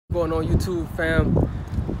Going on YouTube, fam.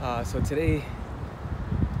 So today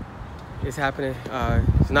is happening.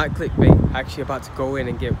 It's not clickbait. Actually about to go in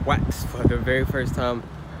and get waxed for the very first time.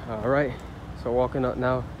 All right, so walking up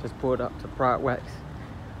now, just pulled up to Pride Wax.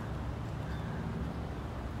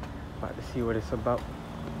 About to see what it's about.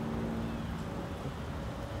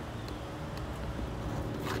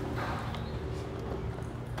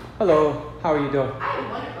 Hello, how are you doing? I'm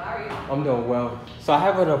wonderful. How are you? I'm doing well. So I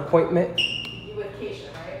have an appointment. You with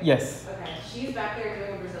Keisha, right? Yes. Okay. She's back there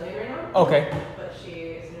doing a Brazilian right now. Okay. But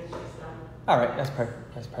she, as soon as she's done. All right, that's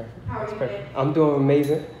perfect. That's perfect. How are That's you perfect. today? I'm doing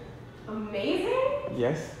amazing. Amazing?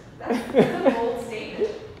 Yes. That's a bold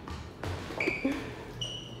statement.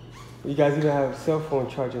 You guys even have cell phone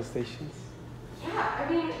charging stations. Yeah,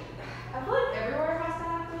 I mean, I feel like everywhere has to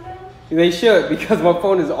have them. They should, because my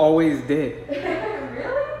phone is always dead. Really?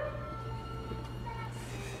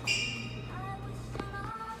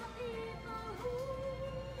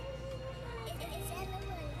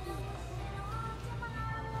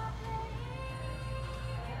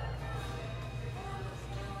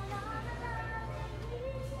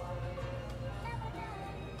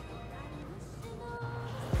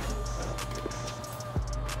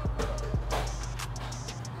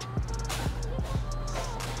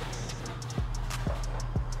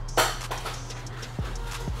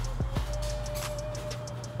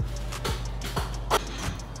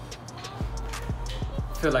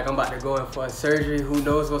 Feel like I'm about to go in for a surgery. Who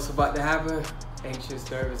knows what's about to happen?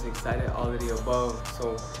 Anxious, nervous, excited, all of the above.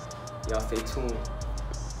 So y'all stay tuned.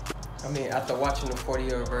 I mean, after watching the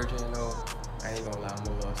 40-Year Virgin, you know, I ain't gonna lie, I'm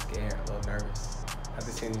a little scared, a little nervous.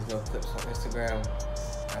 After seeing these little clips on Instagram,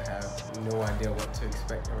 I have no idea what to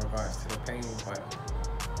expect in regards to the pain, but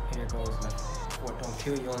here goes nothing. What don't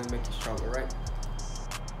kill you only make you stronger, right?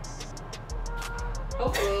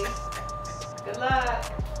 Hopefully. Good luck.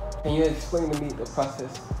 Can you explain to me the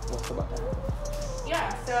process? What's about that?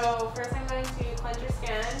 Yeah, so first I'm going to cleanse your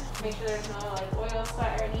skin, make sure there's no like oil,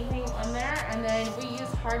 sweat, or anything on there, and then we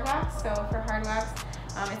use hard wax. So for hard wax,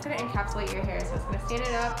 it's going to encapsulate your hair, so it's going to stand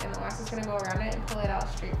it up, and the wax is going to go around it and pull it out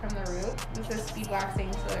straight from the root. This is speed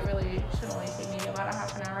waxing, so it really should only take maybe about a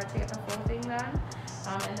half an hour to get the full thing done.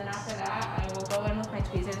 And then after that, I will go in with my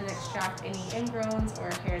tweezers and extract any ingrowns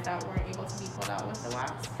or hairs that weren't able to be pulled out with the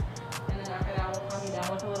wax. And then after that, we'll calm you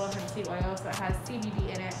down with a little hemp seed oil. So it has CBD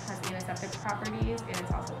in it, has antiseptic properties, and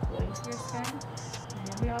it's also cooling to your skin. And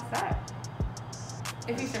you'll be all set.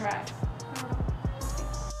 If you survive.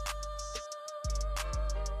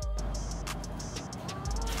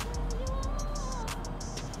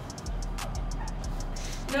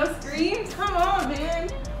 No screams? Come on, man.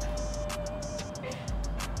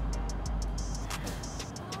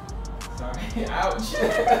 Sorry, ouch.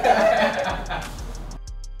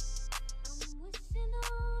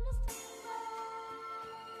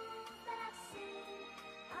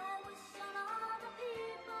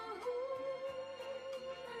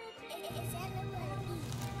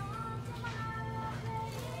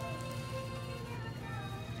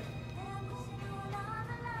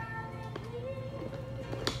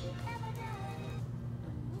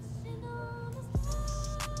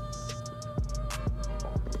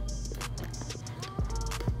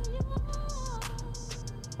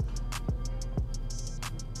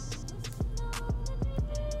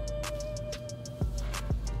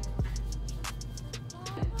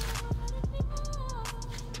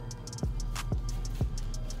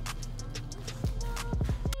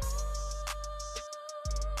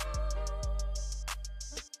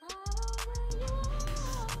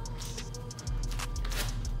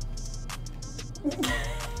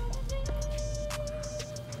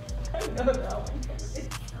 I know that one.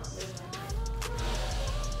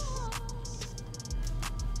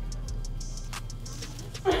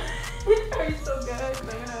 Are you so good? I'm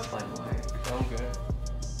gonna have one more. I'm good.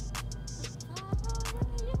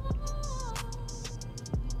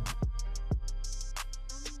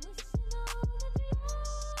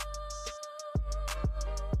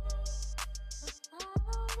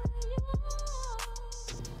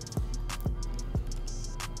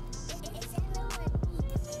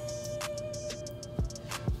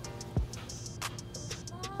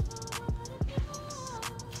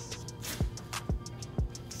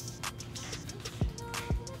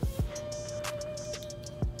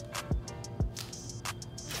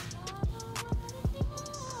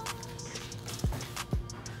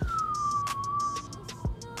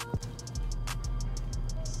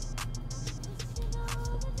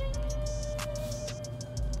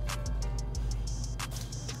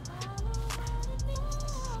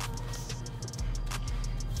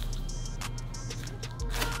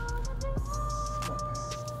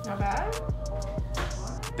 Not bad?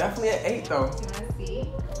 Definitely an 8 though. You wanna see?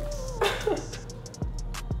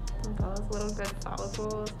 With all those little good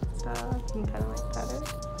follicles and stuff. You can kind of like pet it.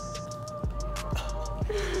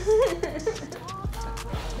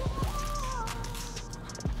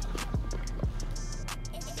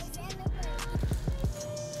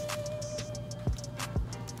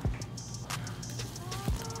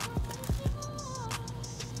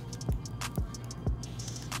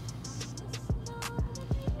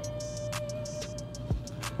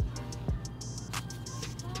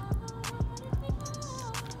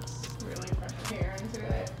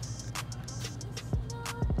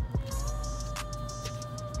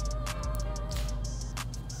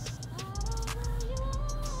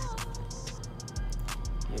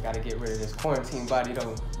 You gotta get rid of this quarantine body though.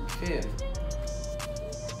 You feel?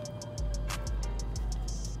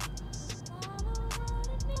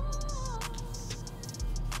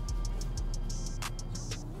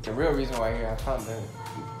 The real reason why I found the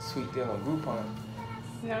sweet deal on Groupon.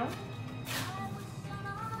 No?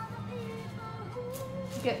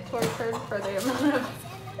 Get tortured for the amount of...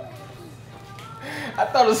 I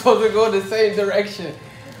thought it was supposed to go in the same direction.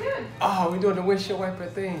 Good. Oh, we're doing the windshield wiper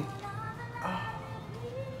thing. Oh.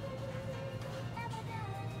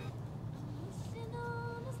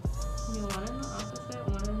 You one in the opposite,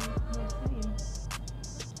 one in the same.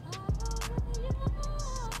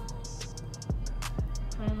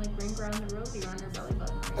 Kind of like ring around the rosy around your belly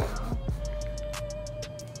button right now.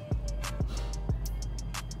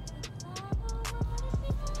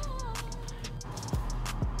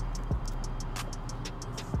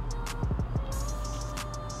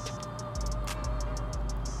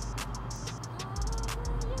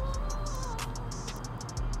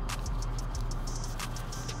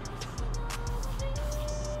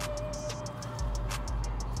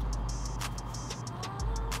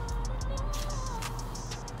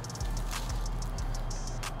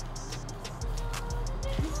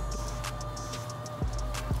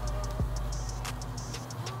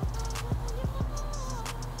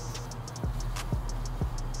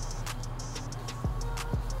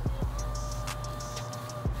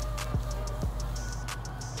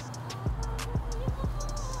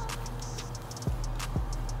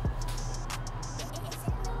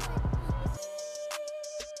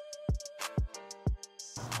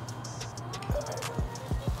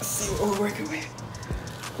 Let's see what we're working with.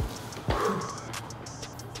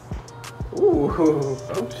 Ooh,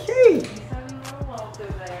 okay. You have a little welt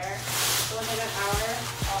through there. So within an hour,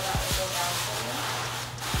 all that will go down for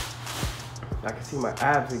you. I can see my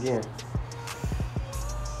abs again.